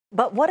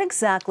But what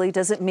exactly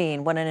does it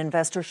mean when an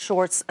investor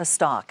shorts a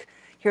stock?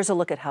 Here's a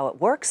look at how it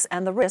works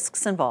and the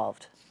risks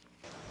involved.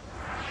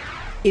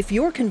 If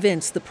you're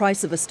convinced the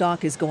price of a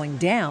stock is going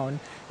down,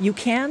 you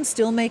can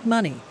still make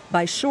money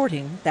by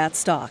shorting that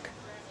stock.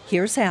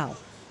 Here's how.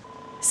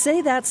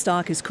 Say that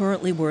stock is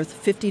currently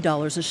worth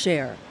 $50 a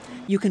share.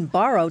 You can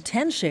borrow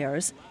 10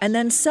 shares and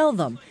then sell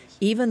them,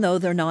 even though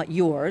they're not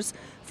yours,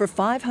 for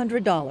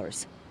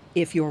 $500.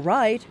 If you're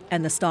right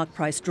and the stock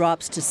price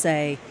drops to,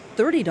 say,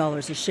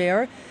 $30 a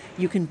share,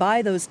 you can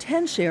buy those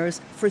 10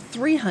 shares for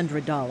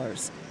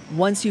 $300.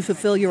 Once you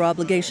fulfill your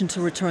obligation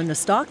to return the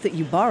stock that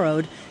you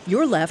borrowed,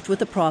 you're left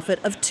with a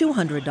profit of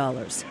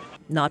 $200.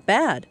 Not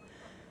bad.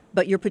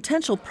 But your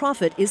potential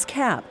profit is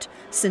capped,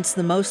 since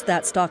the most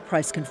that stock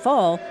price can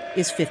fall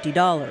is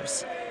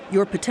 $50.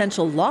 Your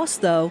potential loss,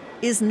 though,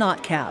 is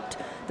not capped.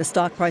 The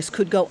stock price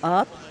could go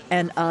up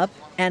and up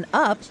and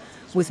up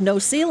with no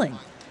ceiling.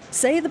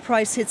 Say the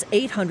price hits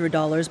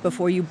 $800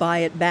 before you buy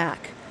it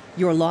back.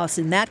 Your loss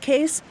in that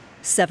case,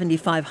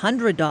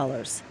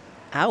 $7,500.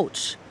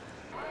 Ouch.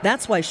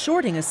 That's why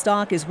shorting a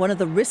stock is one of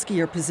the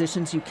riskier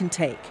positions you can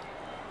take.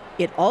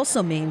 It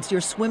also means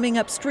you're swimming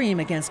upstream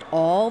against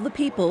all the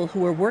people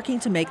who are working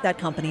to make that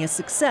company a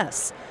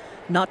success,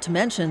 not to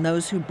mention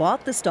those who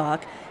bought the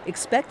stock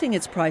expecting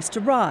its price to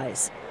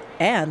rise,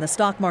 and the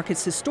stock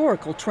market's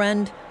historical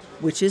trend,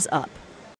 which is up.